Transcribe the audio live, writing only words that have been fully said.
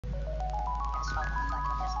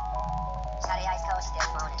Shawty ice cold, still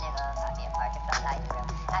phone a nigga. Find me a park to flow like real.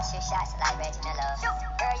 I shoot shots like Reginella.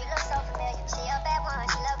 Girl, you look so familiar. She a bad one,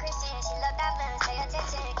 she love Christian, she love diamonds. Pay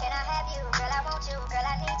attention, can I have you? Girl, I want you, girl,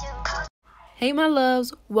 I need you. Hey my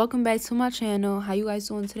loves, welcome back to my channel. How you guys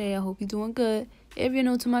doing today? I hope you're doing good. If you're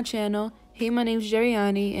new to my channel, hey, my name's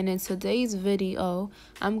Jeriani, and in today's video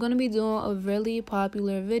I'm gonna be doing a really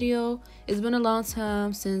popular video. It's been a long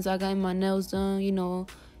time since I got my nails done. You know,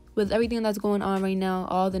 with everything that's going on right now,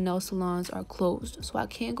 all the nail salons are closed, so I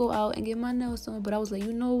can't go out and get my nails done. But I was like,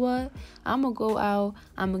 you know what, I'm gonna go out,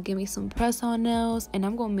 I'm gonna give me some press-on nails, and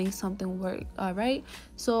I'm gonna make something work. All right,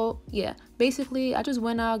 so yeah, basically I just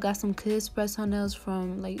went out, got some kids press-on nails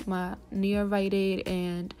from like my near Rite Aid,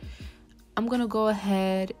 and I'm gonna go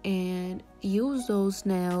ahead and use those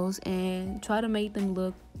nails and try to make them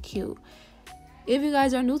look cute. If you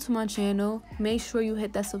guys are new to my channel, make sure you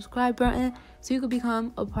hit that subscribe button so you can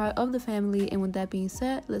become a part of the family. And with that being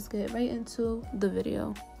said, let's get right into the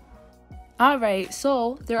video. Alright,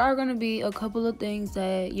 so there are going to be a couple of things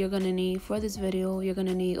that you're going to need for this video. You're going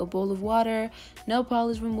to need a bowl of water, nail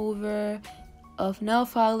polish remover, a nail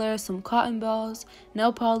filer, some cotton balls,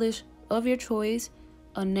 nail polish of your choice,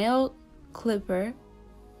 a nail clipper,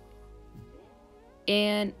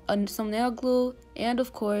 and some nail glue, and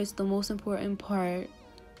of course the most important part,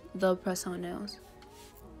 the press-on nails.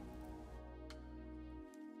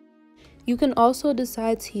 You can also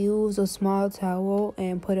decide to use a small towel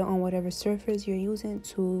and put it on whatever surface you're using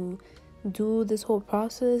to do this whole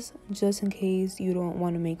process, just in case you don't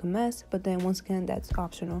want to make a mess, but then once again, that's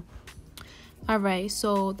optional. Alright,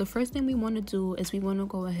 so the first thing we want to do is we want to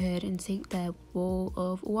go ahead and take that bowl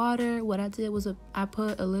of water. What I did was I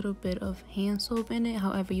put a little bit of hand soap in it.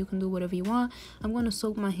 However, you can do whatever you want. I'm going to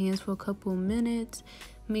soak my hands for a couple minutes.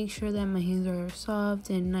 Make sure that my hands are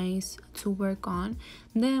soft and nice to work on.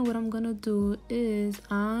 Then what I'm going to do is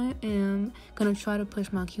I am going to try to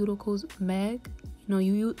push my cuticles back. You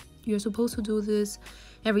know, you're supposed to do this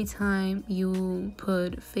every time you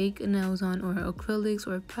put fake nails on or acrylics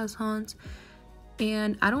or press-ons.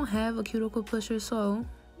 And I don't have a cuticle pusher, so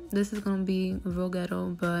this is gonna be real ghetto,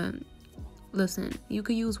 but listen, you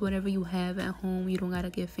could use whatever you have at home. You don't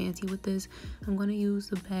gotta get fancy with this. I'm gonna use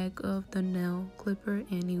the back of the nail clipper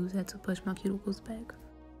and use that to push my cuticles back.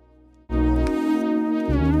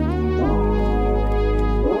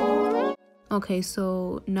 Okay,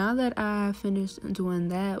 so now that I finished doing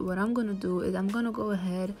that, what I'm gonna do is I'm gonna go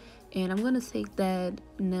ahead and I'm gonna take that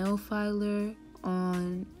nail filer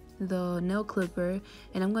on the nail clipper,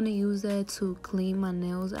 and I'm going to use that to clean my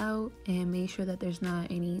nails out and make sure that there's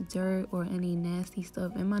not any dirt or any nasty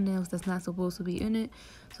stuff in my nails that's not supposed to be in it.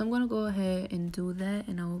 So I'm going to go ahead and do that,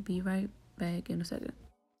 and I will be right back in a second.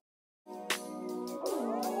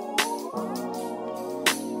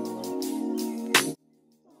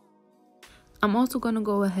 I'm also going to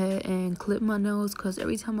go ahead and clip my nails, because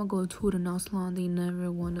every time I go to the nail salon, they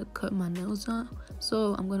never want to cut my nails down.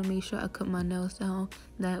 So I'm going to make sure I cut my nails down.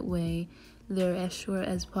 That way they're as short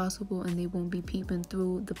as possible and they won't be peeping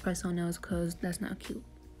through the press-on nails, because that's not cute.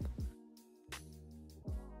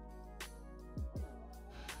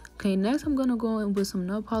 Okay, next I'm going to go in with some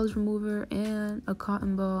nail polish remover and a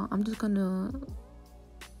cotton ball. I'm just going to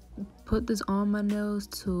put this on my nails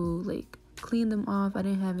to like clean them off. I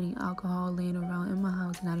didn't have any alcohol laying around in my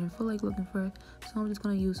house and I didn't feel like looking for it, so I'm just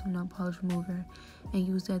going to use some nail polish remover and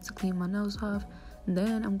use that to clean my nails off.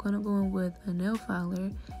 Then I'm going to go in with a nail filer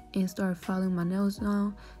and start filing my nails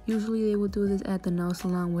down. Usually they would do this at the nail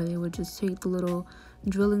salon, where they would just take the little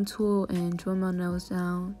drilling tool and drill my nails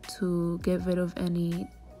down to get rid of any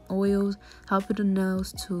oils, helping the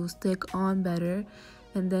nails to stick on better.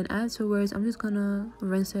 And then afterwards I'm just going to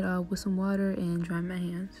rinse it off with some water and dry my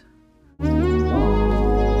hands.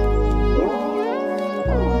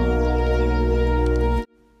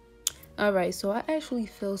 Alright, so I actually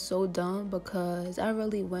feel so dumb because I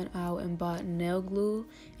really went out and bought nail glue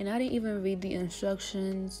and I didn't even read the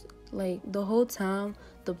instructions. Like, the whole time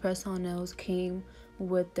the press-on nails came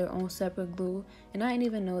with their own separate glue, and I didn't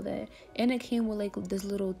even know that. And it came with like this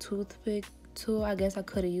little toothpick tool. I guess I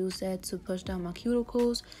could have used that to push down my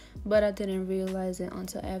cuticles, but I didn't realize it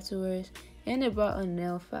until afterwards. And it brought a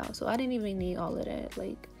nail file, so I didn't even need all of that.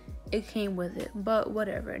 Like, it came with it, but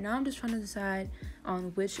whatever. Now I'm just trying to decide on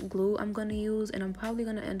which glue I'm gonna use, and I'm probably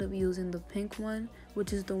gonna end up using the pink one,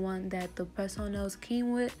 which is the one that the press-on nails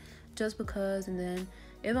came with, just because. And then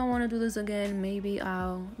if I want to do this again, maybe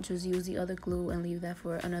I'll just use the other glue and leave that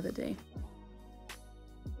for another day.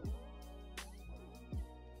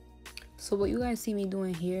 So what you guys see me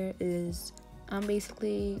doing here is I'm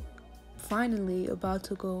basically finally about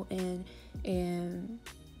to go in and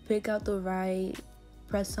pick out the right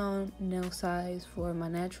press-on nail size for my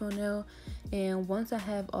natural nail. And once I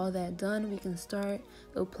have all that done, we can start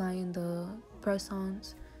applying the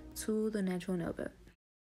press-ons to the natural nail bed.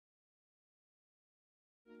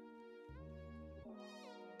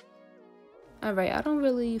 Alright, I don't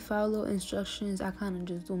really follow instructions, I kind of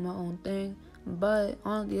just do my own thing, but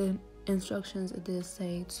on the instructions it did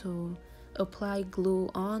say to apply glue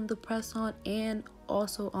on the press-on and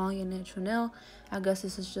also on your natural nail. I guess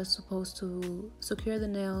this is just supposed to secure the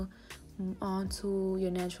nail onto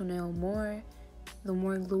your natural nail more. The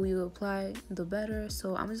more glue you apply, the better,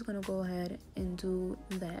 so I'm just gonna go ahead and do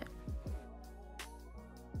that.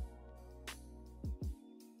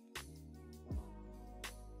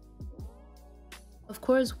 Of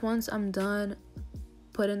course, once I'm done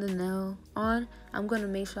putting the nail on, I'm gonna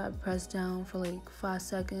make sure I press down for like 5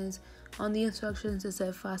 seconds. On the instructions it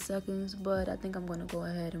said 5 seconds, but I think I'm gonna go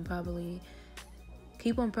ahead and probably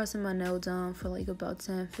keep on pressing my nail down for like about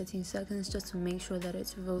 10-15 seconds just to make sure that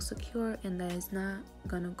it's real secure and that it's not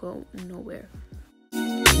gonna go nowhere.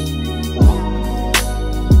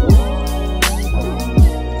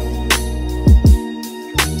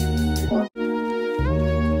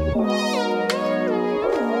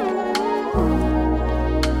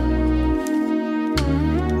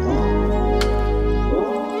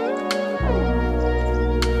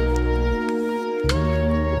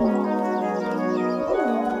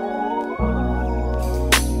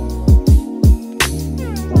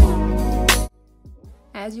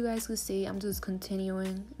 As you guys can see, I'm just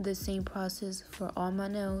continuing the same process for all my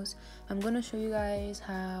nails. I'm going to show you guys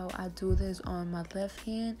how I do this on my left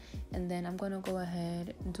hand, and then I'm going to go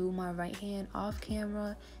ahead and do my right hand off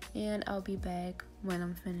camera, and I'll be back when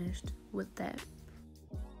I'm finished with that.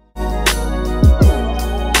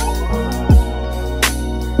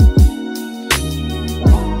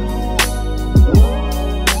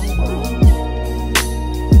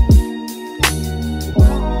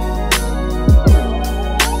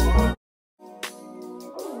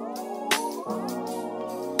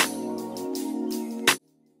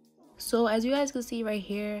 So as you guys can see right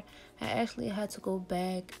here, I actually had to go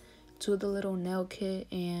back to the little nail kit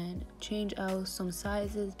and change out some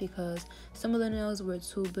sizes because some of the nails were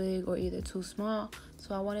too big or either too small.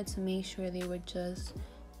 So I wanted to make sure they were just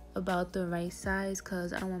about the right size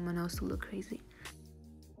because I don't want my nails to look crazy.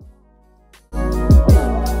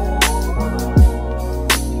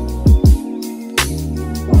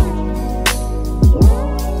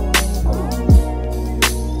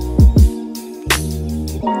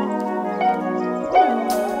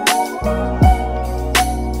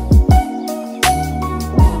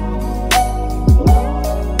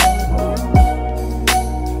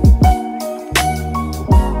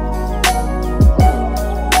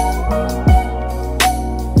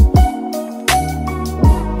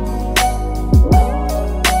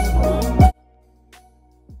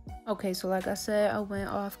 Okay, so like I said, I went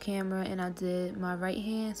off camera and I did my right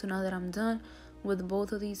hand. So now that I'm done with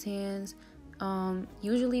both of these hands,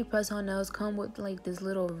 usually press-on nails come with like this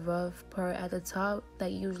little rough part at the top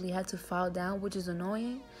that you usually had to file down, which is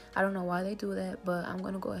annoying. I don't know why they do that, but I'm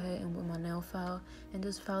gonna go ahead and with my nail file and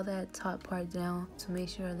just file that top part down to make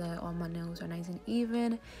sure that all my nails are nice and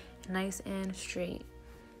even, nice and straight.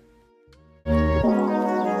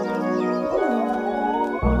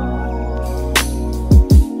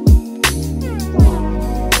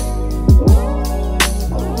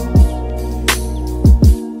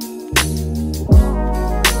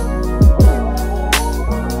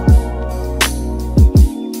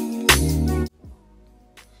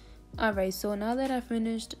 Alright, so now that I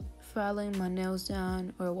finished filing my nails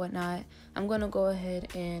down or whatnot, I'm gonna go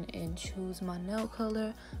ahead and choose my nail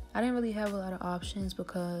color. I didn't really have a lot of options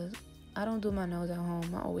because I don't do my nails at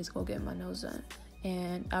home. I always go get my nails done,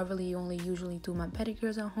 and I really only usually do my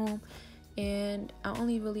pedicures at home. And I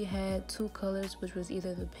only really had 2 colors, which was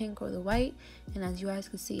either the pink or the white. And as you guys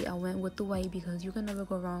can see, I went with the white because you can never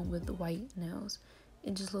go wrong with the white nails.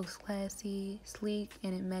 It just looks classy, sleek,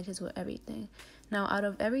 and it matches with everything. Now, out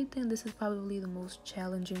of everything, this is probably the most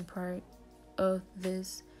challenging part of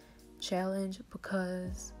this challenge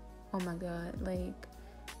because, oh my god, like,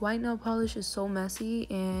 white nail polish is so messy.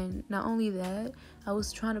 And not only that, I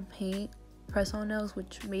was trying to paint press-on nails,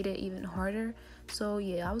 which made it even harder. So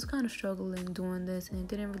yeah, I was kind of struggling doing this, and it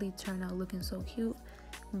didn't really turn out looking so cute,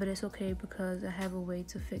 but it's okay because I have a way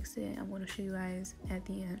to fix it. I'm going to show you guys at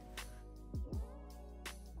the end.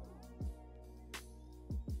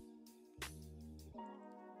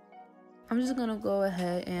 I'm just gonna go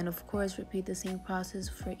ahead and of course repeat the same process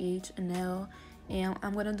for each nail, and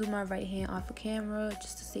I'm gonna do my right hand off of camera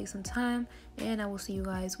just to save some time, and I will see you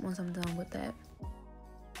guys once I'm done with that.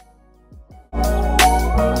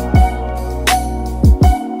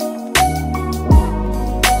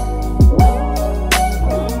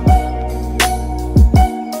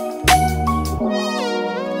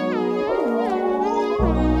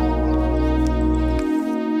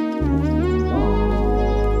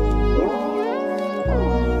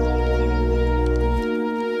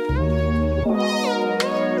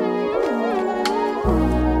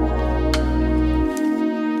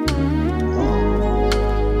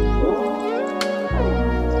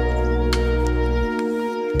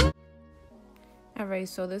 Alright,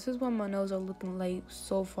 so this is what my nails are looking like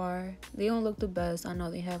so far. They don't look the best. I know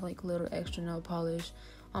they have like little extra nail polish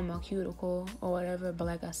on my cuticle or whatever, but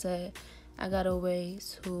like I said, I got a way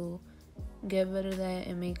to get rid of that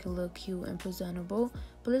and make it look cute and presentable.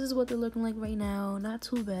 But this is what they're looking like right now. Not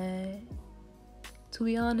too bad. To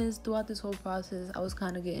be honest, throughout this whole process, I was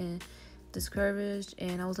kind of getting discouraged,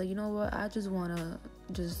 and I was like, you know what, I just want to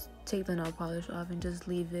just take the nail polish off and just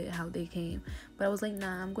leave it how they came. But I was like,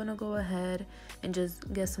 nah, I'm gonna go ahead and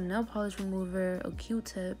just get some nail polish remover, a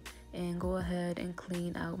Q-tip, and go ahead and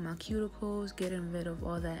clean out my cuticles, getting rid of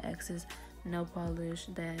all that excess nail polish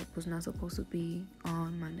that was not supposed to be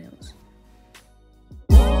on my nails.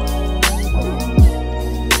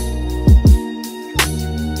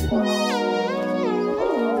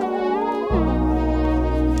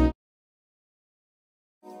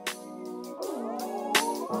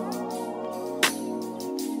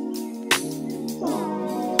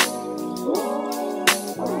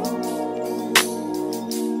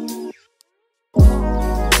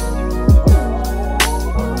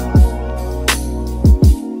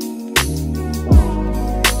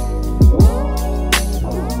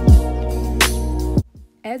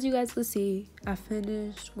 As you guys could see, I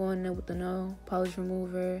finished going in with the nail polish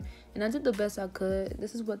remover, and I did the best I could.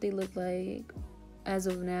 This is what they look like as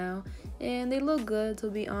of now, and they look good, to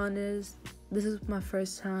be honest. This is my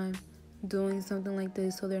first time doing something like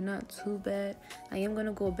this, so they're not too bad. I am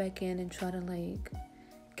gonna go back in and try to like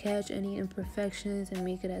catch any imperfections and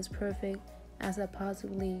make it as perfect as I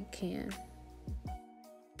possibly can.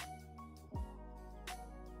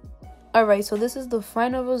 Alright, so this is the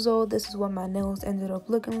final result. This is what my nails ended up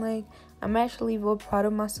looking like. I'm actually real proud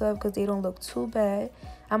of myself because they don't look too bad.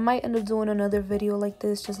 I might end up doing another video like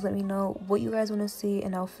this. Just let me know what you guys want to see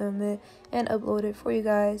and I'll film it and upload it for you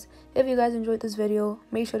guys. If you guys enjoyed this video,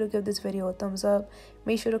 make sure to give this video a thumbs up.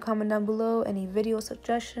 Make sure to comment down below any video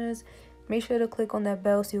suggestions. Make sure to click on that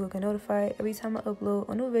bell so you will get notified every time I upload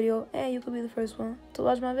a new video, and you could be the first one to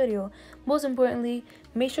watch my video. Most importantly,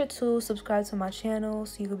 make sure to subscribe to my channel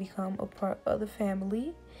so you can become a part of the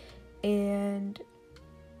family. And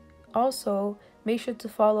also, make sure to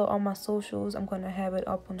follow all my socials. I'm going to have it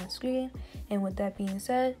up on the screen. And with that being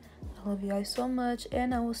said, I love you guys so much,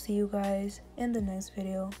 and I will see you guys in the next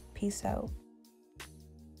video. Peace out.